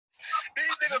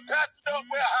niggas patching up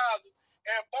warehouses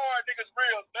and borrowing niggas'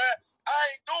 reels, man. I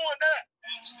ain't doing that.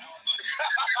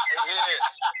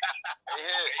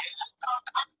 Yeah,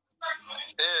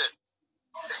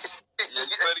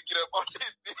 you better get up on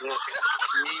this.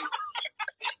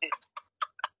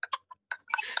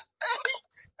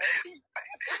 Hey,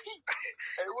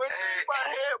 what you in my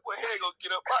head, boy? Hey, gonna get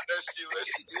up out that shit. That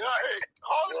shit,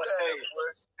 hold that, boy.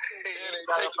 It ain't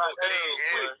taking no L,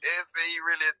 boy. He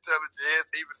really intelligent.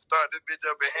 He even start this bitch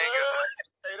up and hang up.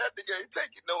 Hey, that nigga ain't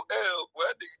taking no L, boy.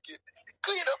 That nigga get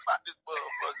clean up out this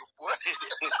motherfucker, boy. This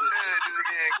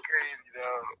nigga ain't crazy,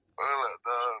 dog. Hold up,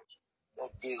 dog. That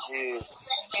bitch here.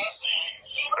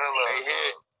 Hey,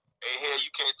 head, you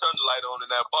can't turn the light on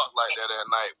in that box like that at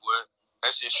night, boy.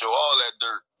 That shit show all that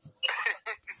dirt. Hey,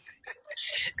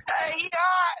 he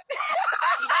hot. Hey,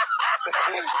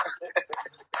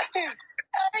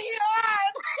 he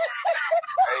hot.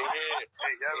 Hey,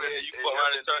 head, you fuck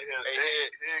around and turn. Hey,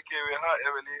 head can't be hot.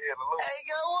 Ever leave head alone. Hey,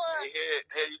 go what? Hey,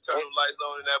 head, you turn them lights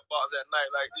on in that box at night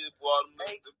like this, boy. All them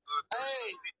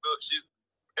seatbelt shit's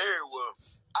everywhere.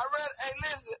 I'd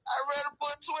rather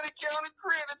put 20 county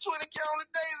crib than 20 county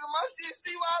days in my shit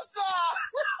Steve outside.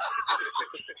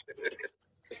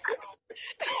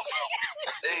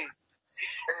 Hey,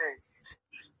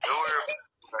 don't worry.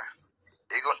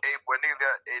 They got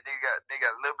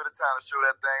a little bit of time to show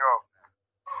that thing off now.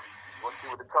 We'll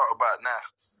see what they talk about now.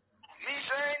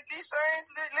 Lisa ain't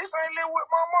live with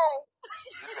my mom.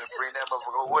 You finna bring that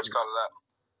motherfucker, what you call it out?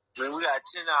 Man, we got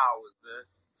 10 hours, man.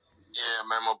 Yeah,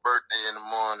 man, my birthday in the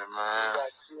morning, man. We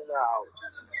got 10 hours.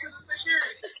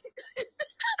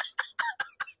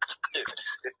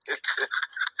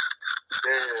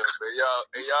 Damn, man,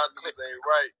 y'all niggas ain't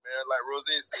right, man. Like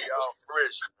Rosie said, y'all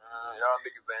fresh, man. Y'all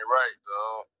niggas ain't right,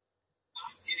 dog.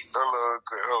 Hold on.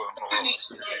 Man,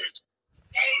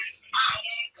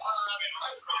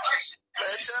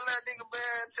 tell that nigga,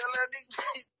 man.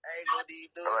 I ain't gonna need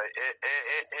do it. Like,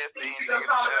 taking that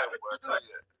L, boy. I tell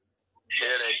you that.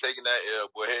 Head ain't taking that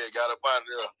L, boy. Head got up out of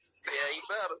there. Yeah, he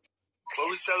better. But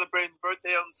we celebrating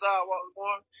birthday on the sidewalk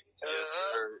tomorrow?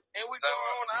 Yes, sir. And we going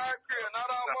on our crib, not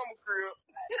our mama crib.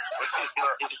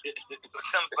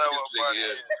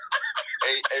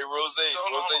 Hey, Rose,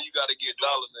 you gotta get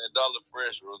dollar, man. Dollar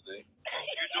fresh, Rose. You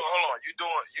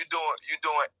doing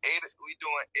 8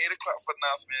 o'clock for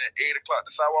announcement and 8 o'clock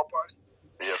the sidewalk party?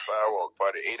 Yeah, sidewalk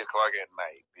party, 8 o'clock at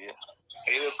night, yeah.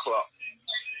 8 o'clock.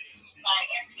 Hey,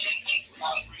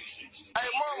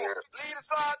 mama, leave the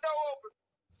side door open.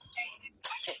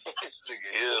 This nigga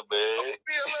here, man.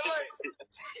 Feel like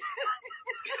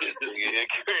This nigga here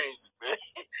crazy, man.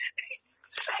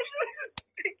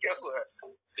 Guess what?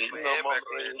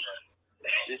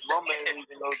 His mama ain't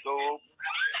even no door open.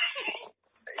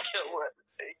 Hey, guess what?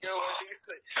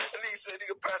 Nigga say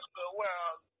nigga pass the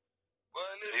warehouse. Boy,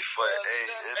 listen, man.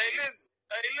 Hey,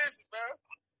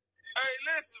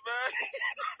 listen, man.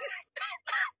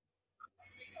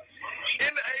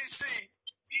 In the AC.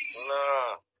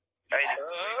 Nah. I ain't even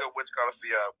wake up what you call it for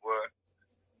y'all, boy.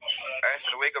 I ain't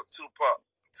finna wake up Tupac.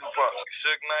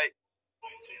 Suge Knight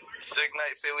said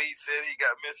what he said. He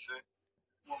got missing.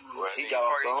 He got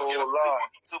off the whole lot.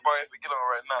 Tupac ain't finna get on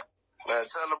right now. Man,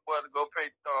 tell the boy to go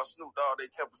pay Snoop Dogg they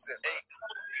 10%. Let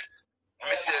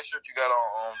me see that shirt you got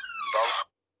on, dog.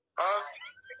 Huh?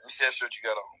 Let me see that shirt you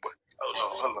got on, boy.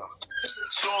 Hold on.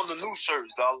 Show him the new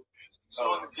shirts, dog.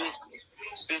 Show him the bitch.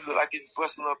 Bitch look like it's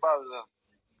busting up out of there.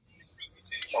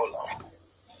 Hold on.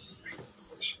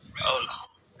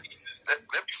 Let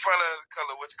me find out the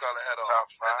color, what you call it, had on. Top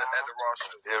 5. At the raw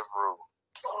shirt. Death Row.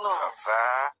 Top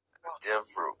 5. Death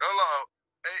Row. Hold on.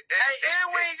 Hey, and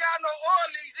we ain't got no oil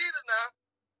leaks either now.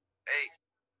 Hey,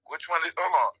 which one is,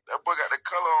 hold on. That boy got the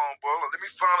color on, boy. Let me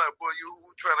find out, boy, you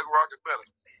who trying to rock it better.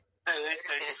 Let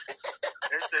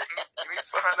me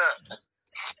find out.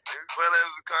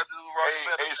 The country who rock it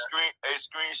better. Hey,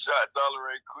 screenshot dollar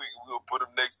right quick. We'll put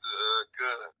him next to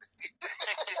Cuz.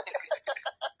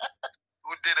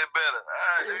 Who did it better?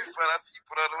 Alright, let me find out. You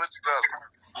put on what you call it.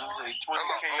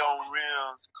 20K on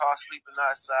rims, car sleeping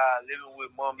outside, living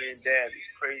with mama and daddy. It's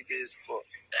crazy as fuck.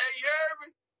 Hey, you heard me?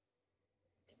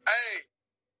 Hey,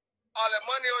 all that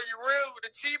money on your rims with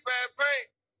the cheap ass paint.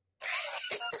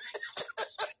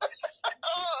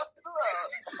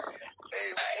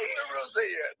 Hey, Rose,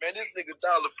 man, this nigga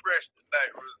dollar fresh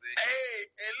tonight, Rose.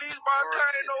 Hey, at least my car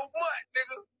ain't no butt,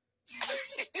 nigga. Hey,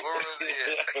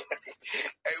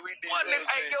 we did one nigga,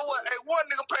 hey, get what? Hey, one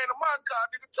nigga painted my car,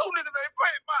 nigga. 2 niggas ain't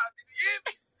painted mine, nigga. You hear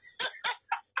me?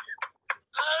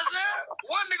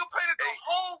 One nigga painted the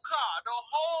whole car.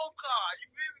 You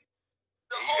feel me?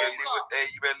 The whole car. Hey,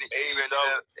 you better leave that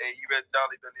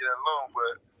alone,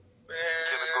 but man,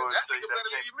 that nigga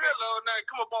better leave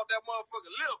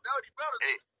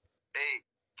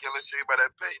about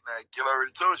that pay now. Kill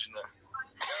already told you now.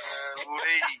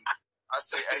 I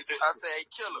say, hey,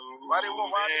 Killer. Why they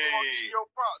want give your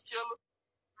props, Killer?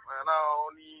 Man, I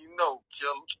don't even know,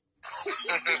 Killer.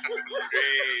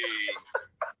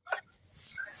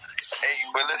 Hey,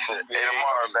 but listen,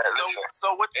 tomorrow, man, listen.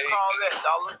 So what you call that,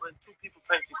 Dollar, when two people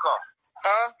paint your car?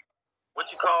 Huh?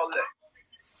 What you call that?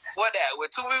 What that?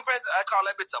 When two people paint, I call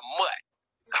that bitch a mutt.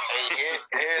 Hey,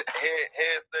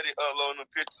 head study uploading the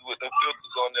pictures with them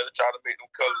filters on there to try to make them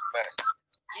colors match.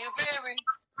 You feel me?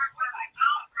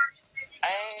 I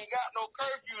ain't got no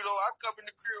curfew, though. I come in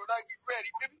the crib when I get ready,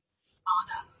 feel me?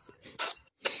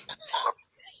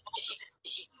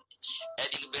 That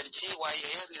nigga better chill while you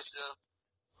hear this stuff.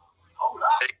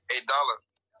 Hey, Dollar.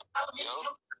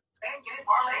 Yo.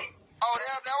 Oh,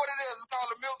 that what it is. It's called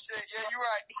a milkshake. Yeah, you're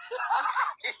right.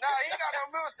 Nah, he ain't got no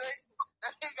milkshake.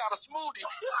 He got a smoothie.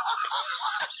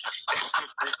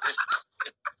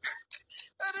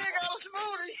 That nigga got a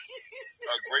smoothie.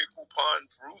 A grapefruit pond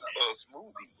fruit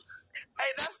smoothie. Hey,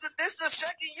 this the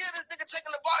second year this nigga taking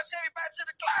the bar Chevy back to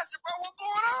the classic, bro. What's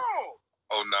going on?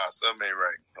 Oh, nah, something ain't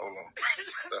right. Hold on.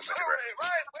 Something ain't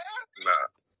right, man.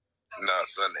 Nah,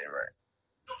 something ain't right.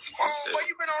 Well,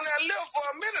 you been on that lift for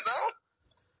a minute, though.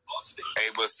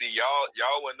 Hey, but see,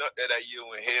 y'all went up there that year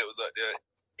when Head was up there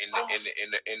in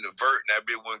the vert, and that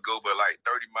bitch wouldn't go but like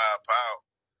 30 miles per hour.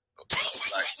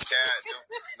 Like Cat,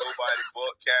 nobody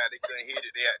but Cat. They couldn't hit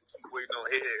it. They had to keep waiting on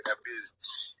Head. That bitch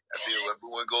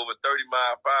wouldn't go over 30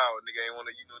 miles per hour. Nigga ain't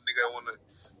wanna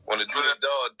do the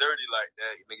dog dirty like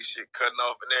that. Nigga shit cutting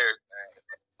off and everything.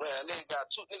 Man, nigga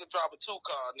dropping 2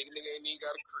 cars. Nigga ain't even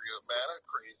got a crib, man. That's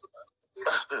crazy, man.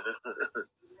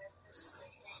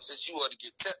 Since you want to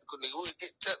get technical, nigga, we'll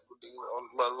get technical, nigga. On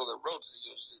the motherfucking roaches and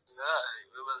your shit, nigga. All right,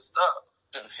 we better stop.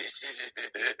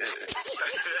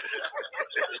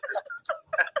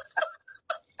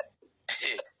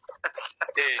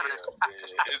 Yeah, man.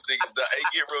 This nigga, hey,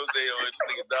 get Rose on this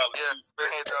nigga Dollar. Yeah,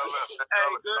 hey, Dollar.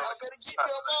 I better get me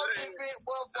up on this bitch,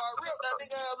 boy, before I rip that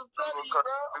nigga out. I'm telling you,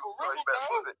 bro. I'm gonna rip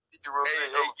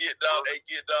him, dog. Hey,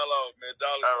 get Dollar off, man.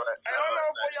 Dollar. All right. Hey, hold on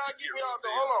before y'all get me off,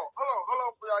 though. Hold on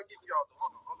before y'all get me off,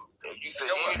 though. Hold on. You say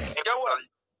Get what?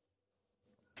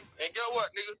 And get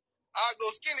what, nigga? I'll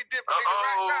go skinny dip, nigga,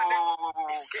 right now,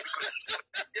 nigga.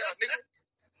 Yeah, nigga.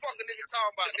 Fuck a nigga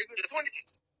talking about, nigga.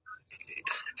 20.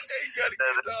 Hey, you gotta get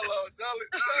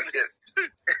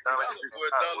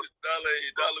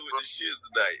Dollar with the shits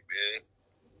tonight, man.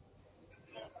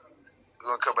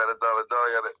 We're gonna come back to Dollar.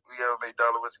 We gotta make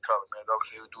Dollar what you call it, man. Dollar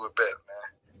say we do it best,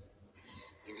 man.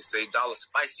 You can say Dollar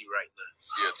spicy right now.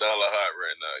 Yeah, Dollar hot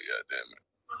right now, goddamn it.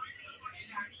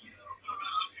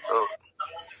 Oh.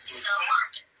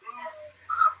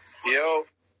 Yo.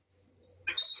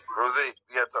 Rose,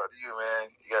 we gotta talk to you, man.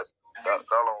 You got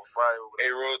Dollar on fire over there.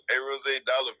 Hey, Rose,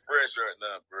 Dollar fresh right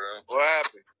now, bro. What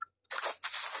happened?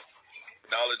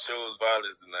 Dollar chose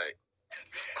violence tonight.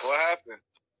 What happened?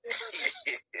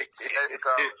 Next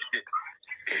caller.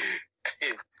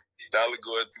 Dollar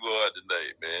going too hard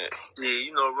tonight, man. Yeah,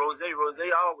 you know, Rose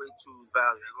always choose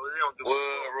violence. Rose don't give a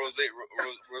fuck. Rose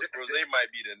might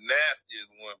be the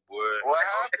nastiest one, boy. What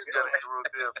happened to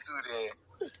Rose too then?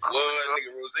 Well,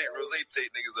 nigga, Rose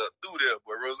take niggas up through there,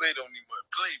 boy. Rose don't even want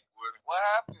to play, boy. What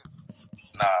happened?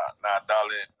 Nah,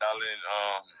 Dollar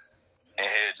and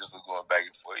Head just was going back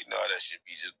and forth. You know how that shit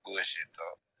be just bullshit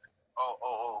talk.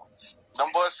 Oh.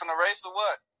 Them boys finna race or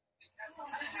what?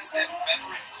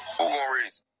 Who gonna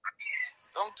race?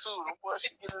 Them two. Them boys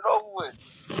should get it over with.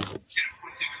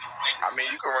 I mean,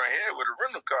 you can run Head with a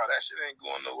rental car. That shit ain't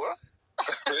going nowhere.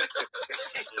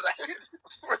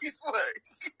 Race what?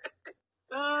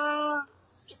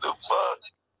 The fuck?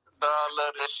 Nah, I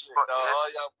love this shit. All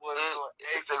y'all boys doing.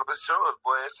 He said, "Let's show us,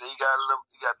 boy." He said, "You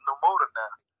got no motor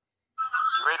now.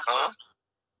 You ready for it?"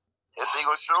 He said, "He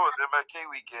gonna show us MLK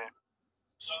weekend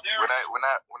when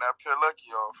I peel Lucky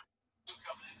off."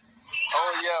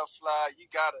 Oh yeah, Fly. You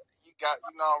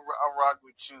know, I'm rock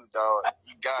with you, dog.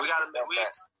 We gotta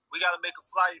make a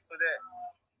flyer for that.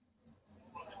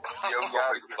 Yeah, we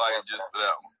gotta make a flyer just for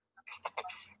that one.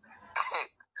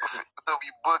 So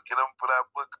we booking. I'm put out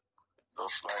book.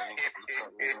 Those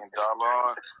Dollar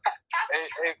on. Hey,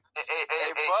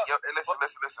 yo,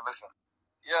 listen.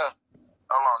 Yeah.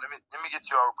 Hold on, let me get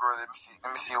you off, girl. Let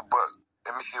me see your buck.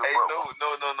 Let me see your buck. No.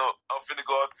 I'm finna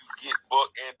go out to get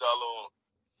Buck and Dollar on.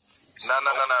 No.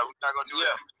 We're not gonna do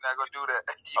that. We're not gonna do that.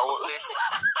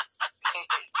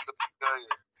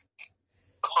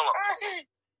 Hold on.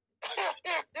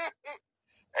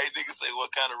 Hey, nigga say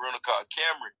what kind of rental car?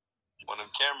 Camry. One of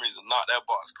them Camrys will knock that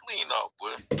box clean off,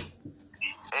 boy.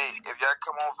 Hey, if y'all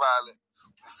come on Violent,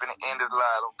 we finna end this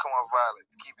lie. Don't come on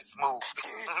violence. Keep it smooth.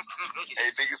 Hey,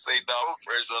 niggas say dog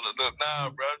fresh on the look. Nah,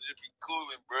 bro, I'm just be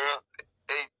cooling, bro.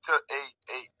 Hey,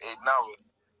 Nava.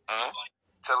 Huh?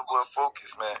 Tell the boy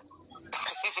focus, man.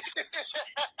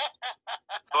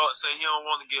 Buck say he don't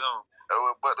want to get on.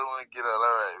 Buck don't want to get on. All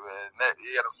right, man.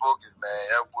 He got to focus, man.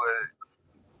 That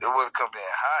boy coming in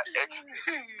hot.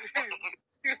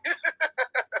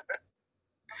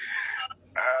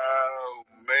 Oh,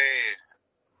 man.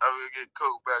 I'm going to get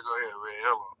Coke back on here, man.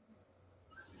 Hold on.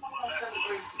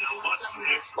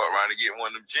 Fuck around to get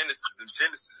one of them Genesis. Them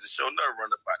Genesis is sure never run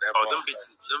about that. Oh, them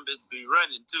bitches be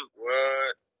running too.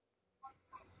 What?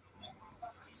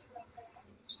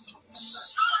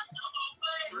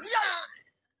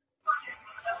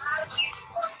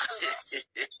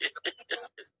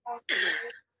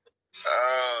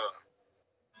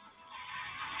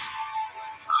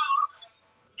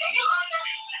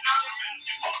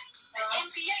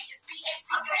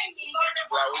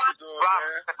 Fly, what you doing,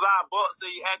 man? Fly Buck, so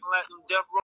you acting like them death row